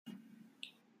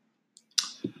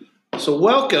So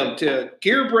welcome to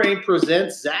GearBrain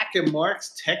presents Zach and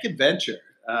Mark's Tech Adventure.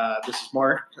 This is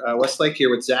Mark Westlake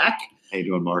here with Zach. How you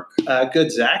doing, Mark?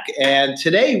 Good, Zach. And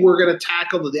today we're going to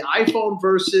tackle the iPhone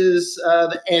versus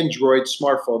the Android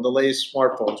smartphone, the latest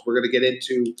smartphones. We're going to get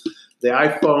into the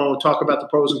iPhone, talk about the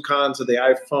pros and cons of the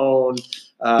iPhone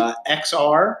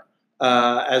XR,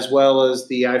 as well as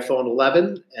the iPhone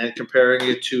 11, and comparing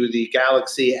it to the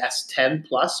Galaxy S10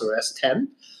 Plus or S10.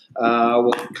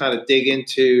 We'll kind of dig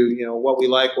into what we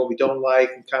like, what we don't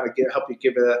like, and kind of help you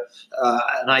give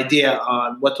an idea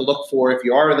on what to look for if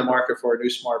you are in the market for a new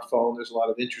smartphone. There's a lot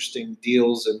of interesting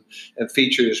deals and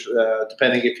features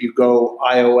depending if you go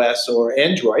iOS or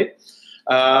Android.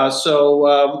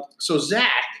 So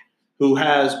Zach, who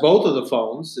has both of the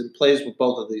phones and plays with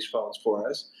both of these phones for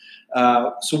us.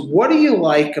 So what do you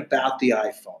like about the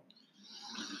iPhone?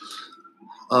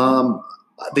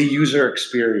 The user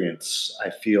experience,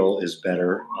 I feel, is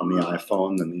better on the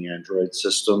iPhone than the Android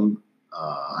system.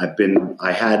 I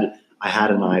had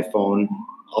an iPhone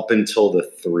up until the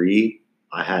 3.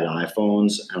 I had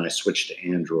iPhones, and I switched to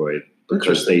Android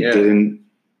because they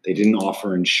didn't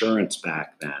offer insurance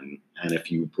back then. And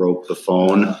if you broke the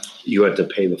phone, you had to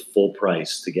pay the full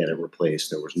price to get it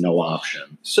replaced. There was no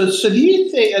option. So do you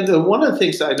think, and one of the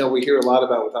things that I know we hear a lot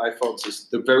about with iPhones is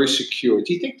they're very secure.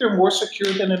 Do you think they're more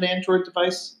secure than an Android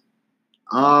device?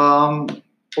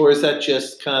 Or is that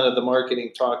just kind of the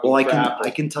marketing talking? Well, I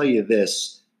can tell you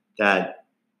this, that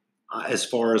as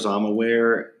far as I'm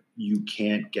aware, you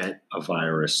can't get a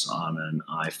virus on an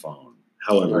iPhone.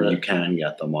 However, you can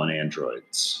get them on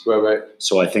Androids. Right.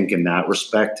 So I think in that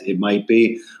respect, it might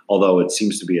be, although it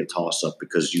seems to be a toss-up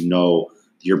because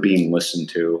you're being listened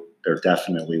to. They're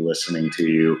definitely listening to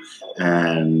you.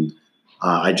 And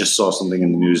I just saw something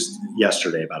in the news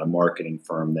yesterday about a marketing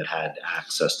firm that had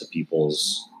access to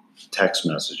people's text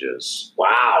messages.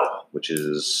 Wow. Which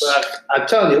is... Well, I'm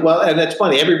telling you, and that's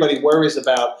funny. Everybody worries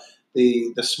about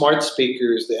the smart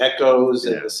speakers, the Echoes,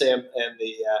 and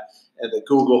the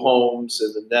Google Homes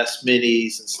and the Nest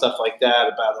Minis and stuff like that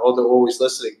about, they're always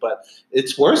listening, but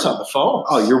it's worse on the phone.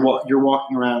 Oh, you're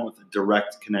walking around with a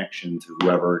direct connection to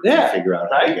whoever can figure out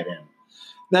how to get in.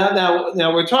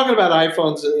 Now we're talking about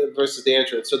iPhones versus the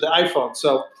Android. So the iPhone.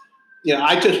 So,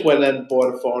 I just went and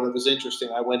bought a phone. It was interesting.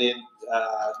 I went in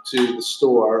to the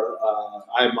store.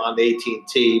 I'm on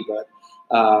AT&T, but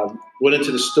went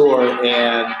into the store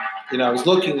and I was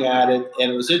looking at it,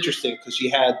 and it was interesting because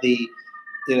you had the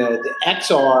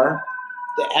XR,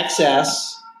 the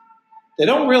XS. They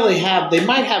don't really have. They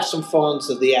might have some phones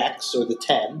of the X or the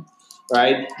 10,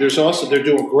 right? They're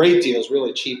doing great deals,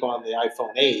 really cheap on the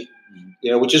iPhone 8,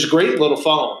 which is a great little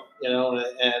phone, and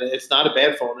it's not a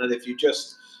bad phone. And if you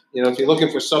just, if you're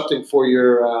looking for something for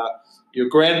your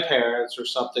grandparents or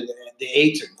something, the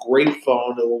 8's a great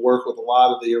phone. It will work with a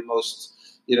lot of your most,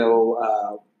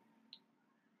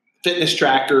 fitness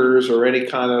trackers or any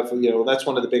kind of, that's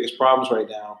one of the biggest problems right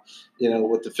now,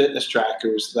 with the fitness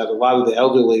trackers, that a lot of the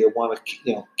elderly want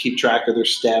to, keep track of their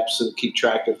steps and keep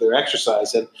track of their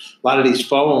exercise. And a lot of these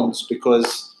phones,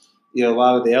 because, a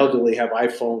lot of the elderly have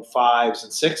iPhone 5s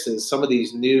and 6s, some of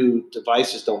these new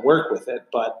devices don't work with it.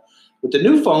 But with the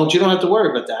new phones, you don't have to worry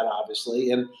about that,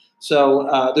 obviously. And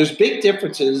so there's big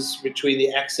differences between the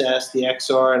XS, the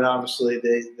XR, and obviously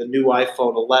the new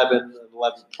iPhone 11 and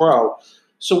 11 Pro.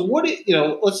 So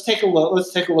let's take a look.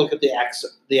 Let's take a look at the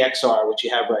XR, which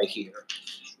you have right here.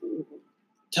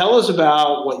 Tell us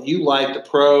about what you like, the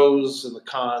pros and the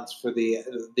cons for the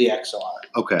XR.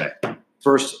 Okay.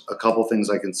 First, a couple things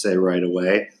I can say right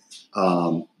away.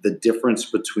 The difference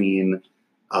between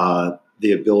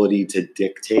the ability to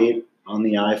dictate on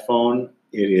the iPhone,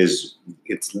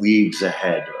 it's leagues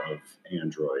ahead of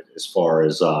Android as far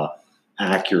as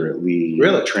accurately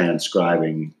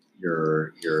transcribing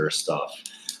your stuff.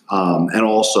 And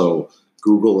also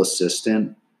Google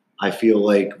Assistant, I feel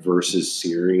like, versus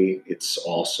Siri, it's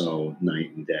also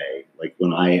night and day. Like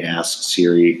when I ask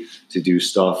Siri to do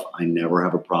stuff, I never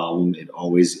have a problem. And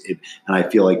I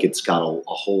feel like it's got a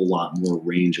whole lot more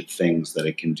range of things that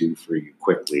it can do for you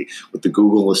quickly. With the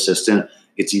Google Assistant,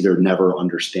 it's either never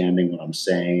understanding what I'm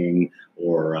saying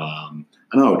or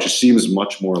I don't know. It just seems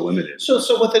much more limited. So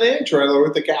with an Android or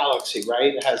with the Galaxy,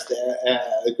 right, it has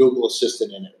the Google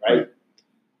Assistant in it, right?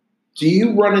 Do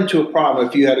you run into a problem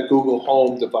if you had a Google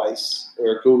Home device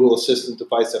or a Google Assistant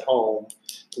device at home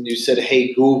and you said,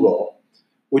 "Hey, Google,"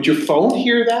 would your phone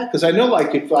hear that? Because I know,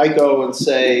 like, if I go and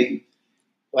say,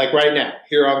 like right now,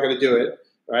 here I'm going to do it,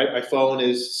 right? My phone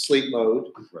is sleep mode,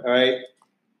 all right?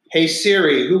 "Hey,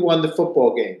 Siri, who won the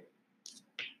football game?"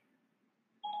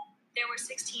 There were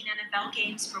 16 NFL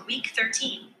games for Week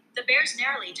 13. The Bears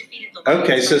narrowly defeated the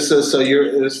Okay, so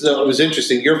it was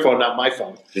interesting. Your phone, not my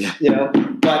phone. Yeah. You know,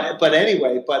 but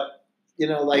anyway, you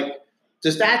know, like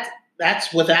does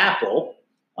that's with Apple.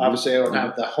 Obviously, I don't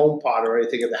have the HomePod or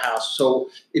anything in the house. So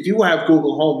if you have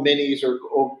Google Home Minis or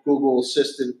Google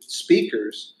Assistant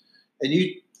speakers, and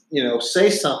you know say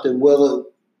something, will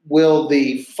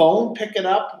the phone pick it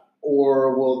up,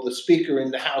 or will the speaker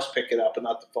in the house pick it up and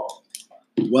not the phone?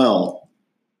 Well,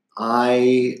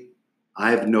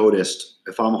 I've noticed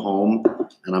if I'm home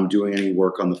and I'm doing any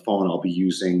work on the phone, I'll be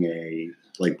using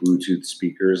like Bluetooth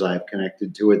speakers I have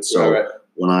connected to it. So Right.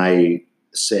 when I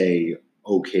say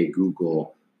 "Okay,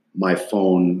 Google," my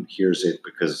phone hears it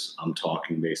because I'm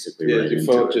talking basically right your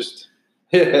into phone it. just.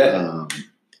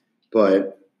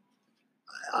 But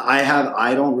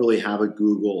I don't really have a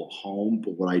Google Home,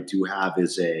 but what I do have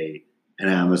is an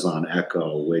Amazon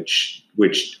Echo, which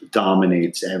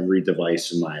dominates every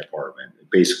device in my apartment. It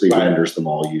basically Right. renders them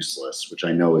all useless, which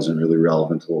I know isn't really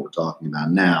relevant to what we're talking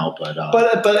about now. But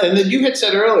And then you had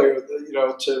said earlier, you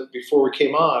know, before we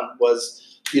came on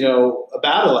was, you know,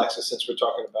 about Alexa. Since we're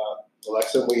talking about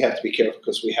Alexa, we have to be careful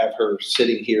because we have her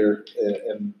sitting here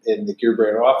in the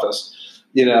Gearbrand office.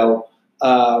 You know,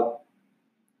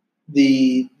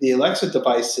 the Alexa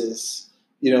devices,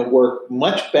 you know, work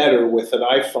much better with an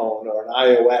iPhone or an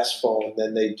iOS phone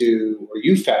than they do, or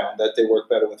you found that they work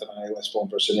better with an iOS phone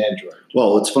versus an Android.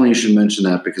 well, it's funny you should mention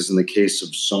that because in the case of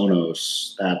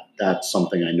Sonos, that's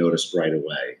something I noticed right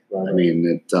away. Right. I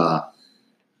mean,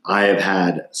 I have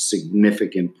had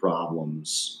significant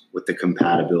problems with the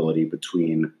compatibility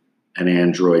between an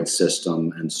Android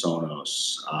system and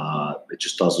Sonos. It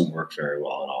just doesn't work very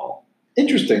well at all.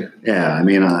 Interesting. Yeah, I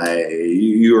mean,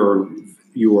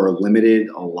 you are limited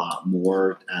a lot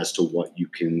more as to what you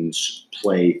can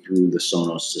play through the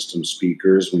Sonos system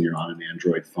speakers when you're on an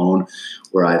Android phone,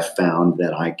 where I've found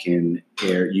that I can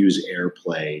use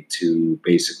AirPlay to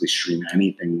basically stream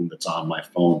anything that's on my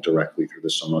phone directly through the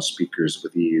Sonos speakers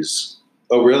with ease.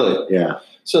 Oh, really? Yeah.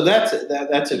 So that's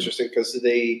interesting because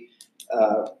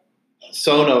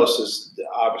Sonos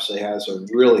obviously has a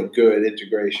really good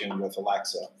integration with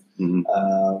Alexa. Mm-hmm.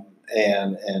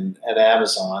 And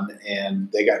Amazon,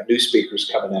 and they got new speakers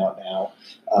coming out now.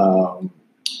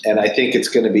 And I think it's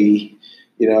going to be,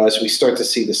 you know, as we start to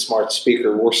see the smart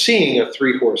speaker, we're seeing a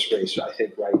 3-horse race, I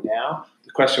think, right now.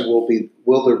 The question will be,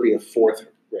 will there be a fourth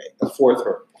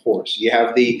horse? You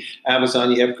have the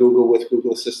Amazon, you have Google with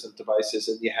Google Assistant devices,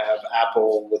 and you have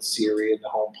Apple with Siri and the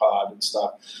HomePod and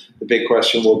stuff. The big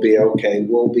question will be, okay,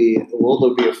 will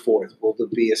there be a fourth? Will there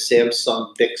be a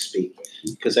Samsung Bixby?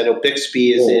 Because I know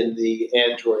Bixby is in the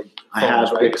Android phones, I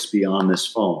have right? Bixby on this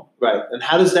phone. Right. And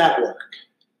how does that work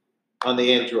on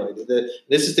the Android?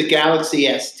 This is the Galaxy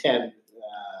S10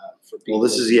 for people. Well,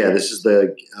 this is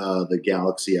the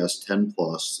Galaxy S10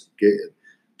 Plus.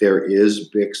 There is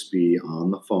Bixby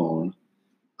on the phone.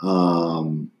 I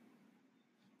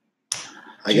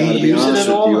got to be honest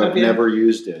with you. I've never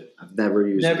used it. Never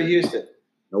used it.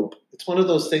 Nope. It's one of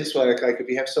those things where, like, if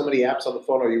you have so many apps on the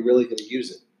phone, are you really going to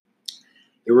use it?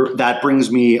 That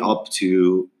brings me up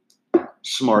to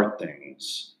Smart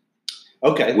Things.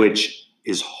 Okay. Which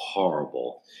is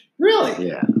horrible. Really?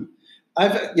 Yeah.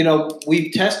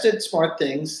 We've tested Smart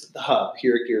Things, the hub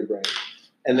here at Gearbrand.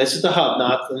 And this is the hub,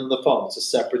 not the phone. It's a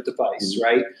separate device, Mm-hmm.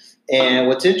 right? And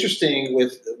what's interesting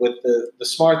with the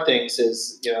Smart Things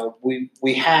is, you know, we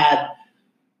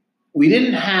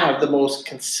didn't have the most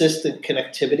consistent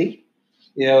connectivity.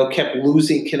 You know, kept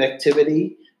losing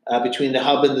connectivity between the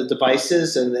hub and the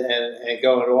devices and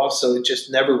going off. So it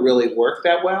just never really worked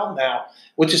that well. Now,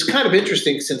 which is kind of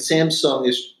interesting since Samsung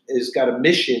is got a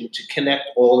mission to connect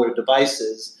all their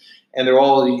devices, and they're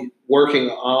all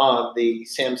working on the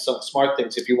Samsung Smart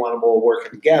Things if you want them all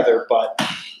working together. But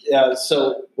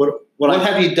so what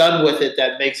have you done with it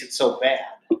that makes it so bad?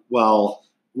 Well,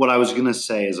 what I was going to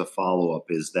say as a follow-up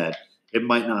is that it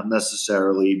might not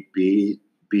necessarily be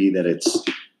that it's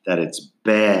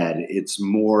bad. It's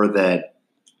more that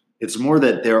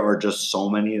there are just so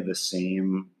many of the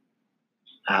same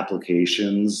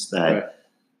applications that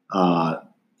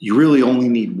you really only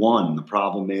need one. The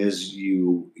problem is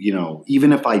you know,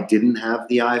 even if I didn't have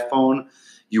the iPhone,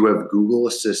 you have Google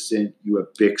Assistant, you have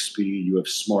Bixby, you have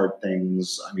Smart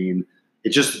Things. I mean,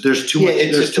 there's too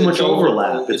much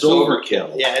overlap. It's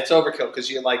overkill. Yeah, it's overkill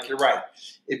because you're right.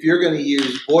 If you're going to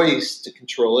use voice to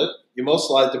control it, you most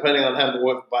likely, depending on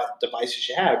what devices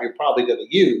you have, you're probably going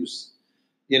to use,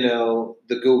 you know,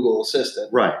 the Google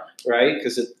Assistant. Right. right?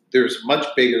 Because there's a much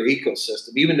bigger ecosystem,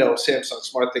 even though Samsung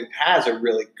SmartThing has a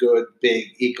really good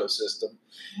big ecosystem.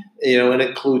 And it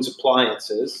includes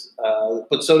appliances,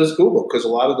 but so does Google, because a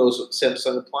lot of those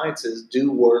Samsung appliances do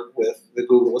work with the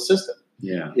Google Assistant,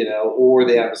 Yeah. or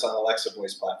the Amazon Alexa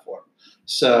voice platform.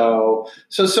 So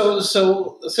since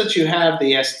you have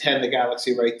the S10, the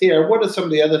Galaxy right there, what are some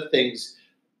of the other things,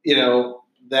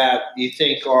 that you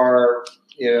think are,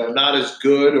 not as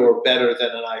good or better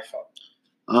than an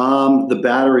iPhone? The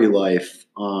battery life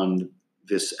on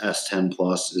this S10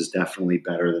 Plus is definitely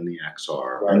better than the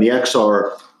XR. Right. And the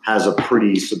XR has a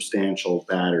pretty substantial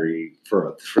battery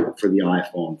for the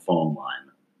iPhone phone line.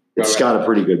 It's got a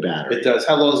pretty good battery. It does.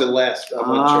 How long does it last on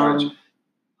one charge?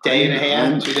 Day and a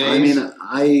half, 2 days? I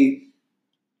mean,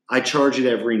 I charge it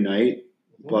every night,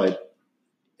 but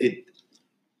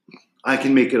I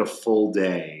can make it a full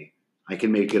day. I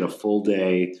can make it a full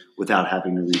day without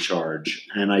having to recharge.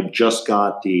 And I just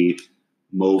got the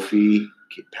Mophie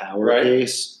power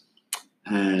case,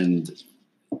 and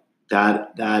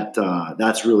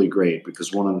that's really great,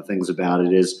 because one of the things about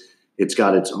it is it's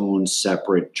got its own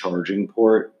separate charging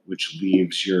port, which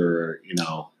leaves your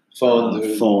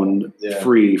phone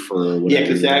free for whatever. Yeah,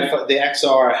 because the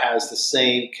XR has the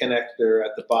same connector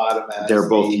at the bottom as they're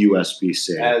both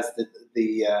USB-C. As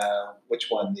the which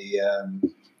one?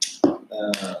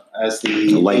 As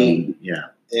the Lightning,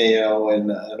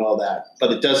 and all that,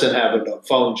 but it doesn't have a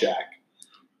phone jack.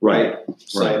 Right.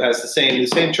 So it has the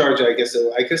same charger. I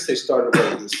guess they started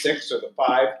with the 6 or the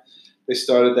 5. They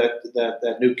started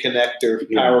that new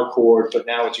connector power cord, but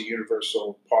now it's a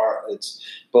universal part. It's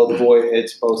both voice.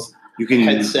 It's both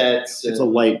headsets. It's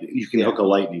you can hook a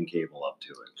lightning cable up to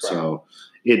it. Correct. So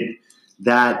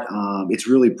it's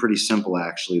really pretty simple,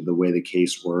 actually. The way the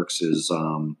case works is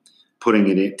putting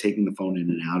it in, taking the phone in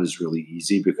and out is really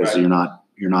easy, because you're not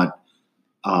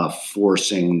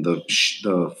forcing the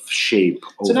shape.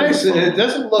 It's nice. It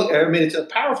doesn't look. I mean, it's a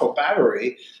powerful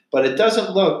battery, but it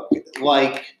doesn't look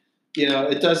like.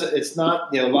 It doesn't. It's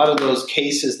not. A lot of those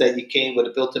cases that you came with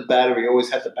a built-in battery always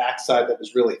had the backside that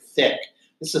was really thick.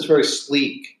 This is very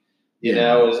sleek,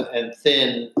 and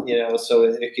thin. So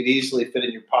it could easily fit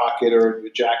in your pocket or in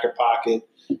your jacket pocket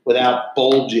without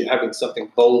having something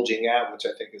bulging out, which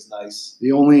I think is nice.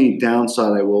 The only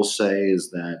downside I will say is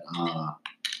that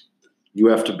you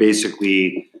have to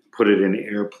basically put it in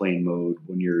airplane mode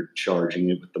when you're charging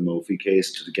it with the Mophie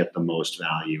case to get the most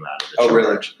value out of the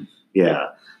charge. Really?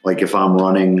 Yeah. Like if I'm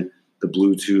running the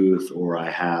Bluetooth, or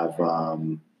I have,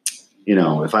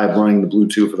 if I'm running the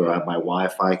Bluetooth or I have my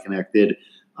Wi-Fi connected,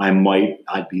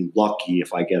 I'd be lucky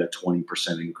if I get a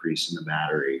 20% increase in the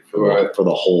battery for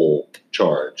the whole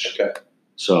charge. Okay.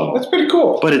 So that's pretty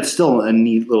cool. But it's still a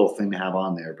neat little thing to have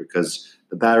on there, because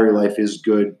the battery life is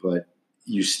good, but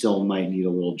you still might need a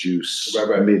little juice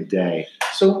midday.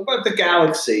 So, but the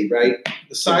Galaxy, right?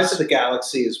 The size of the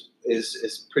Galaxy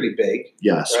is pretty big.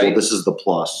 Yes. Right? Well, this is the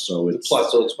Plus, so it's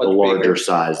it's much the larger bigger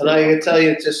size. And I can tell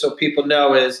you, just so people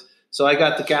know, so I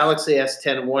got the Galaxy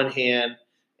S10 in one hand,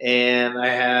 and I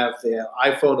have the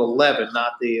iPhone 11,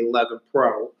 not the 11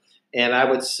 Pro, and I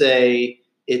would say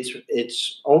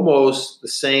it's almost the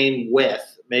same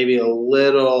width, maybe a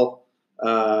little.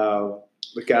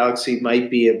 The Galaxy might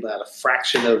be about a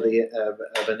fraction of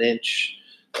an inch,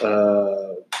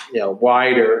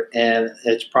 wider, and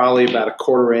it's probably about a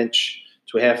quarter inch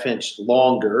to a half inch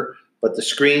longer. But the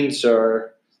screens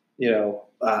are,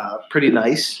 pretty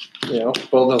nice.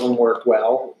 Both of them work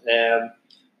well, and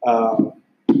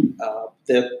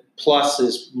the Plus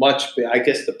is much big. I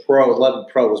guess the 11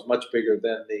 Pro was much bigger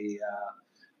than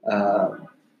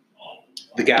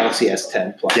the Galaxy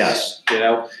S10 Plus. Yes.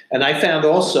 And I found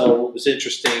also what was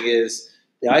interesting is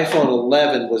the iPhone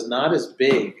 11 was not as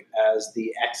big as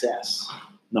the XS.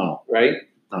 No. Right?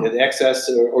 No. The XS,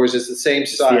 or is it the same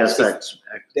size? The SX.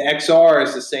 The XR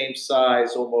is the same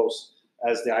size almost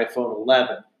as the iPhone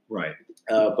 11. Right.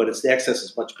 But the XS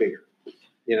is much bigger,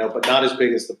 but not as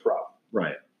big as the Pro.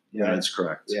 Right. Yeah, that's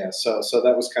correct. Yeah, so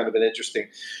that was kind of an interesting.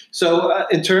 So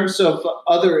in terms of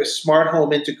other smart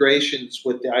home integrations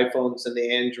with the iPhones and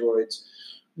the Androids,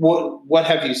 what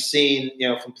have you seen?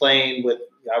 From playing with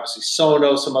obviously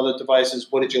Sonos, some other devices.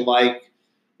 What did you like?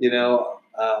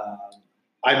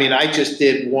 I just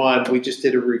did one. We just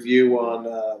did a review on.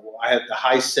 I had the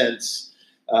Hisense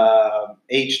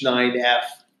H9F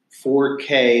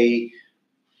 4K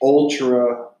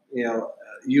Ultra,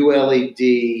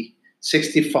 ULED.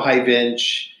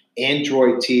 65-inch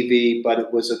Android TV, but it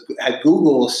had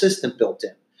Google Assistant built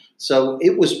in. So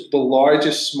it was the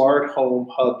largest smart home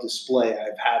hub display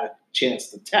I've had a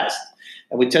chance to test.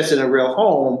 And we tested in a real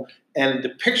home, and the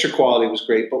picture quality was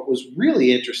great. But what was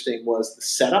really interesting was the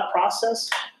setup process,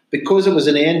 because it was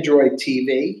an Android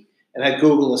TV and had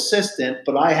Google Assistant,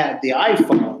 but I had the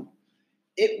iPhone.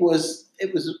 It was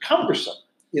cumbersome.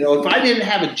 If I didn't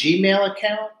have a Gmail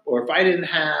account or if I didn't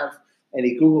have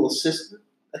any Google Assistant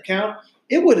account,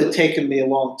 it would have taken me a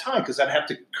long time because I'd have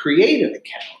to create an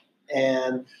account.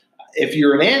 And if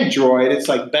you're an Android, it's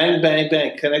like bang, bang,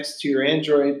 bang, connects to your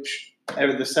Android.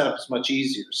 The setup is much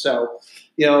easier. So,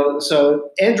 so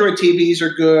Android TVs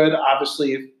are good.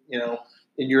 Obviously, and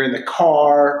you're in the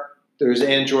car, there's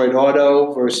Android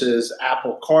Auto versus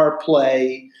Apple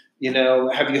CarPlay.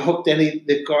 Have you hooked any of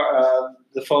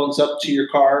the phones up to your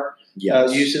car?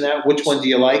 Yes. Using that? Which one do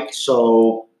you like?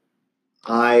 So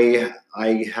I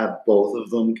have both of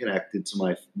them connected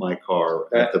to my car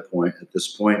at this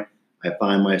point. I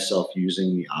find myself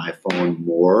using the iPhone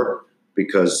more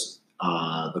because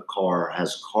the car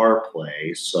has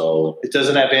CarPlay. So it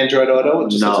doesn't have Android Auto.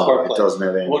 It just has CarPlay. It doesn't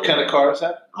have Android. What kind of car is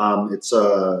that?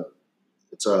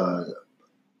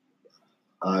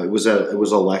 It was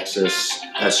a Lexus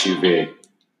SUV.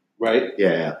 Right.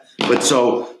 Yeah. But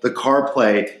so the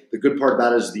CarPlay, the good part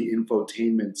about it is the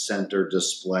infotainment center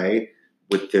display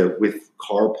with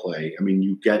CarPlay. I mean,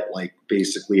 you get like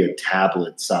basically a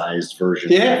tablet-sized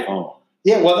version of the phone.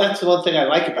 Yeah, well, that's the one thing I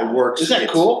like about it. It works. Is that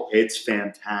cool? It's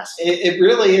fantastic. It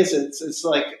really is. It's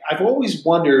like I've always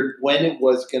wondered when it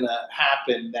was going to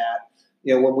happen that,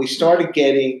 when we started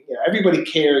getting, everybody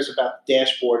cares about the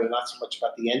dashboard and not so much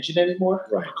about the engine anymore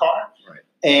of a car. Right.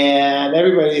 And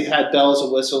everybody had bells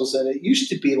and whistles. And it used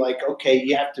to be like, okay,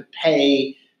 you have to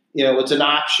pay, it's an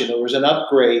option. It was an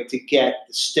upgrade to get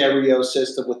the stereo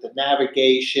system with the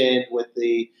navigation, with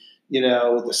the,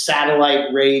 the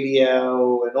satellite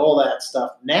radio and all that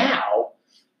stuff. Now,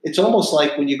 it's almost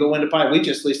like when you go in to buy, we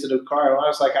just leased a new car. And I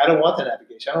was like, I don't want the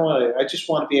navigation. I just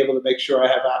want to be able to make sure I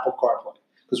have Apple CarPlay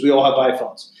because we all have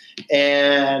iPhones.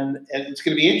 And it's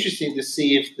going to be interesting to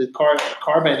see if the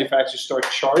car manufacturers start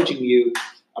charging you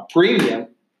a premium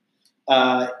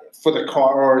for the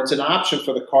car, or it's an option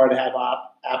for the car to have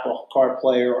Apple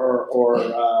CarPlay or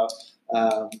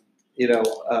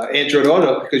Android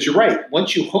Auto, because you're right.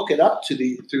 Once you hook it up through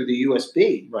the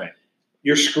USB, right,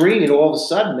 your screen all of a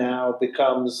sudden now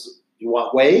becomes, you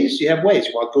want Waze, you have Waze.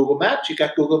 You want Google Maps, you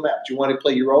got Google Maps. You want to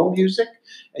play your own music,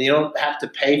 and you don't have to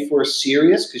pay for a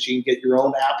Sirius because you can get your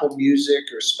own Apple Music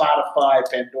or Spotify,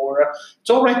 Pandora.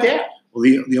 It's all right there.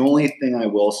 Well, the only thing I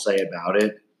will say about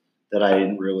it that I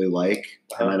didn't really like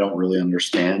and I don't really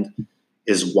understand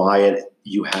is why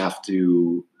you have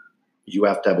to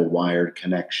have a wired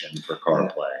connection for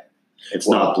CarPlay. It's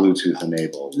not Bluetooth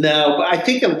enabled. No, but I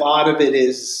think a lot of it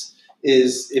is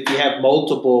if you have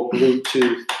multiple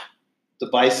Bluetooth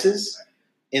devices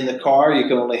in the car, you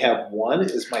can only have one,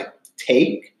 is my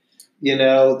take,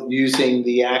 using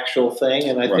the actual thing.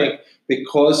 And I think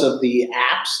because of the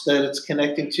apps that it's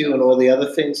connecting to and all the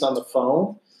other things on the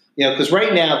phone, because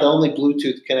right now the only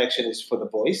Bluetooth connection is for the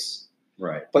voice.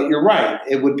 Right. But you're right.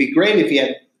 It would be great if you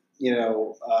had,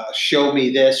 show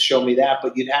me this, show me that.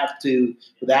 But you'd have to,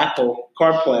 with Apple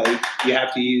CarPlay, you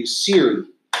have to use Siri,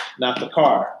 not the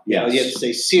car. Yes. You have to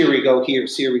say, Siri, go here,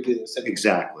 Siri, do this.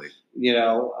 Exactly.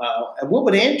 And what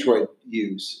would Android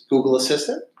use? Google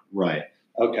Assistant? Right.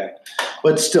 Okay.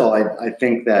 But still, I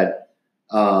think that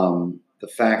the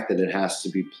fact that it has to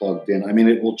be plugged in, I mean,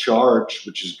 it will charge,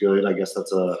 which is good. I guess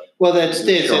that's a... Well, that's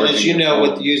this. And as you know,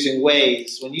 with using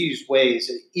Waze, when you use Waze,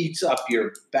 it eats up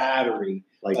your battery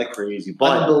like crazy.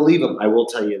 But unbelievable. I will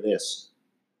tell you this.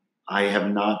 I have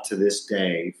not to this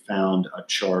day found a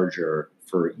charger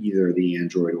for either the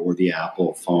Android or the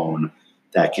Apple phone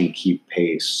that can keep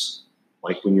pace.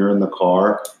 Like when you're in the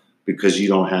car, because you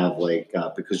don't have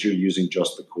because you're using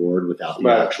just the cord without the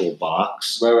actual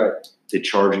box. Right. The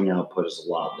charging output is a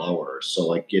lot lower.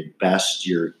 So at best,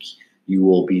 you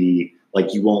will be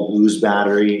you won't lose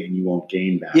battery and you won't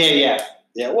gain battery.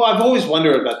 Yeah. Well, I've always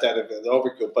wondered about that, the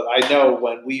overkill. But I know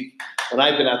when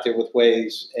I've been out there with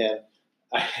Waze, and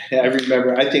I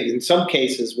remember, I think in some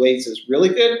cases Waze is really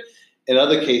good. In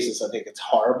other cases, I think it's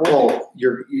horrible. Well,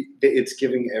 it's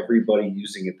giving everybody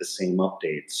using it the same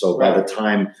update. So by the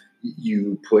time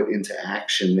you put into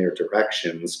action their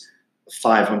directions,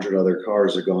 500 other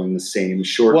cars are going the same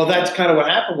short. Well, that's kind of what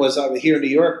happened. Was here in New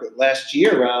York last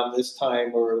year around this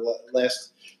time,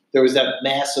 there was that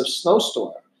massive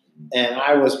snowstorm, and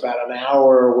I was about an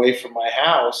hour away from my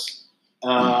house,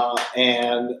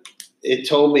 and it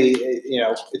told me,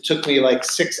 it took me like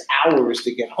 6 hours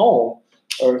to get home.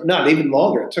 Or not even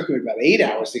longer. It took me about 8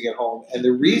 hours to get home. And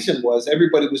the reason was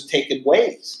everybody was taking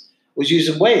Waze, was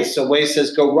using Waze. So Waze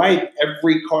says, go right.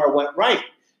 Every car went right.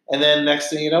 and then next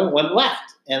thing you know, it went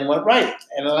left and went right.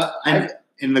 And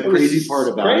And the it was crazy part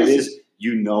about crazy. it is,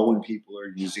 you know, when people are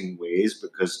using Waze,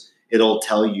 because it'll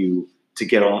tell you to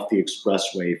get off the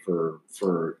expressway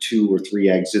for 2 or 3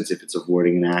 exits if it's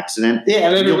avoiding an accident. yeah,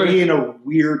 and You'll everybody, be in a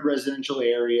weird residential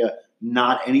area,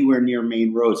 not anywhere near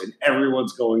main roads, and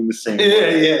everyone's going the same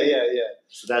way. yeah.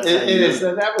 So that's how It you is.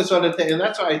 And that was one of the things, and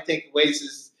that's why I think Waze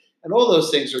is, and all those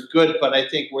things are good. But I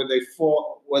think where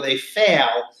they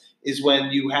fail is when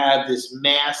you have this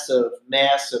massive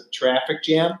traffic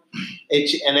jam,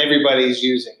 and everybody's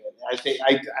using it. I think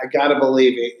I got to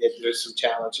believe it, there's some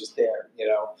challenges there,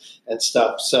 and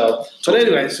stuff. So, but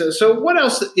anyway, so what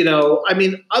else? I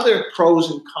mean, other pros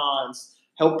and cons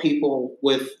help people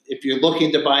with, if you're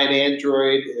looking to buy an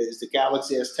Android, is the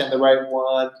Galaxy S10 the right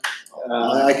one?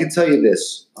 I can tell you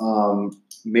this,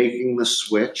 making the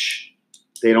switch,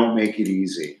 they don't make it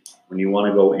easy. When you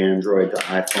want to go Android to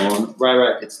iPhone,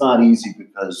 Right. it's not easy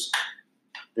because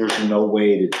there's no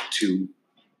way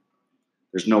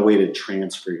to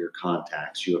transfer your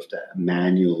contacts. You have to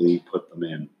manually put them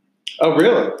in. Oh,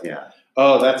 really? Yeah.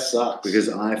 Oh, that sucks. Because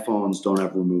iPhones don't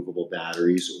have removable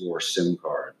batteries or SIM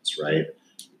cards, right?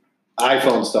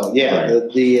 iPhones don't. Yeah,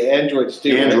 Right. the Androids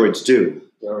do. Androids do.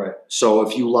 All right. So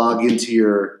if you log into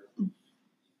your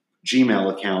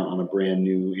Gmail account on a brand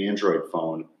new Android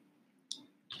phone,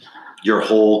 your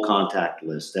whole contact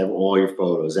list, all your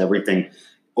photos, everything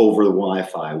over the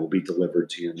Wi-Fi will be delivered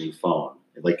to your new phone.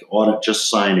 Like just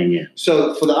signing in.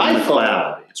 So for the On the iPhone,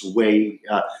 cloud, it's way.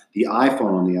 The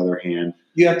iPhone, on the other hand,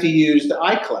 you have to use the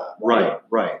iCloud. right.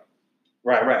 Right.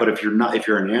 But if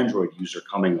you're an Android user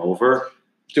coming over,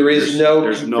 there's no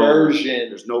there's conversion.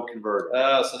 there's no converter.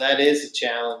 Oh, so that is a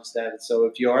challenge then. So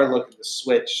if you are looking to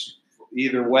switch,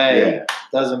 either way, Yeah,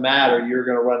 doesn't matter. You're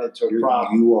going to run into a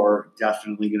problem. you are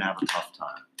definitely going to have a tough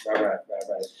time. Right.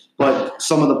 But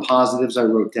some of the positives I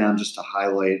wrote down just to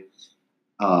highlight: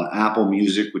 Apple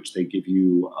Music, which they give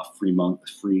you a free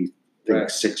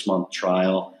 6-month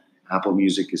trial. Apple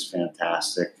Music is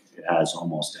fantastic. It has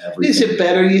almost everything. Is it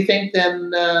better, you think,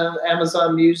 than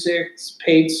Amazon Music's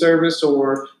paid service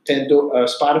or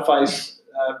Spotify's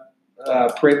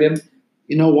premium?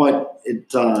 You know what?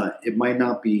 It might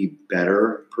not be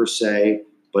better per se,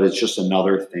 but it's just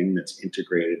another thing that's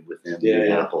integrated within the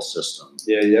Apple system.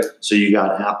 Yeah. So you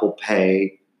got Apple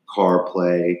Pay,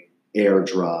 CarPlay,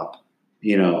 AirDrop.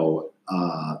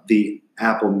 The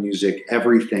Apple Music.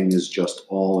 Everything is just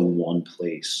all in one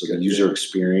place. So the user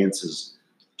experience is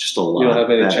just a lot. You don't have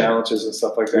any better. challenges and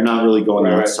stuff like that. You're not really going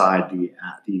Right. outside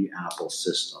the Apple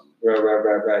system.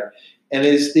 Right. And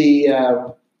is the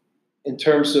in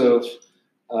terms of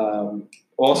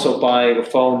also buying a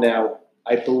phone now,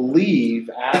 I believe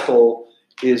Apple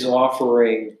is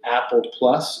offering Apple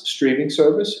Plus streaming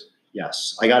service.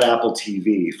 Yes, I got Apple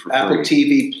TV for Apple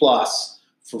free. TV Plus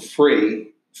for free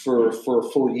for a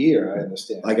full year, I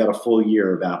understand. I got a full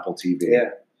year of Apple TV. Yeah,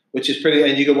 which is pretty,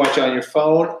 and you can watch it on your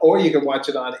phone, or you can watch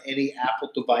it on any Apple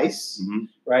device, Mhm.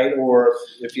 right? Or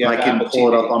if you have I can Apple pull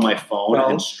TV. it up on my phone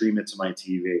Phone. and stream it to my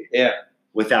TV. Yeah.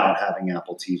 Without having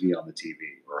Apple TV on the TV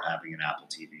or having an Apple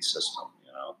TV system.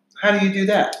 How do you do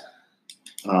that?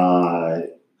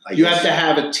 You have to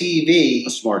have a TV, a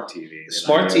smart TV. A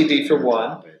smart TV for one.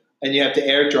 AirDrop it. and you have to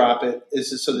AirDrop it.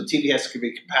 So the TV has to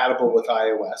be compatible with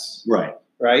iOS, Right,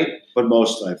 right? but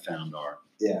most I've found are.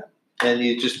 And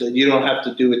you don't have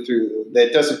to do it through.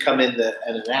 That doesn't come in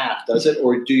an app, does it?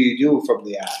 Or do you do it from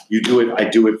the app? You do it. I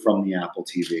do it from the Apple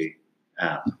TV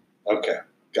app. Okay,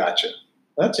 gotcha.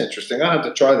 That's interesting. I'll have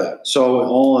to try that. So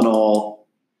all in all,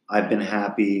 I've been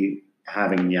happy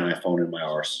having the iPhone in my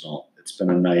arsenal. It's been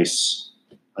a nice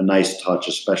touch,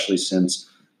 especially since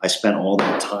I spent all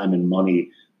that time and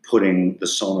money putting the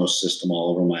Sonos system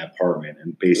all over my apartment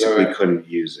and basically couldn't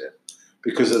use it.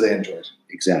 Because of the Android.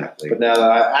 Exactly. But now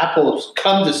Apple's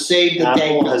come to save the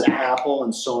day. Apple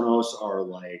and Sonos are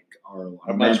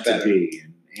Are meant much better. to be.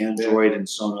 And Android and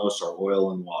Sonos are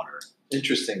oil and water.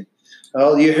 Interesting.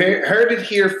 Well, you heard it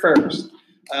here first.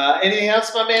 Anything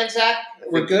else, my man, Zach?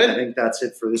 We're good? I think that's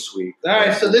it for this week. All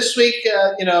right, so this week,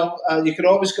 you can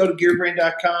always go to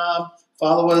gearbrain.com.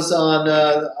 Follow us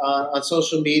on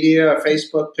social media, our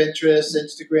Facebook, Pinterest,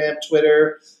 Instagram,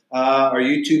 Twitter, our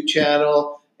YouTube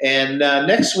channel. And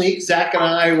next week, Zach and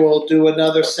I will do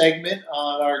another segment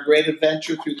on our great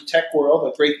adventure through the tech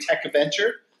world, a great tech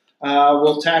adventure.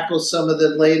 We'll tackle some of the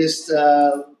latest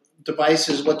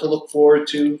devices, what to look forward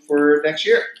to for next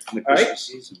year. And the All right. Christmas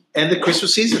season. And the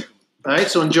Christmas season. All right,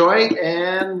 so enjoy,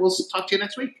 and we'll talk to you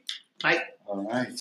next week. Bye. All right.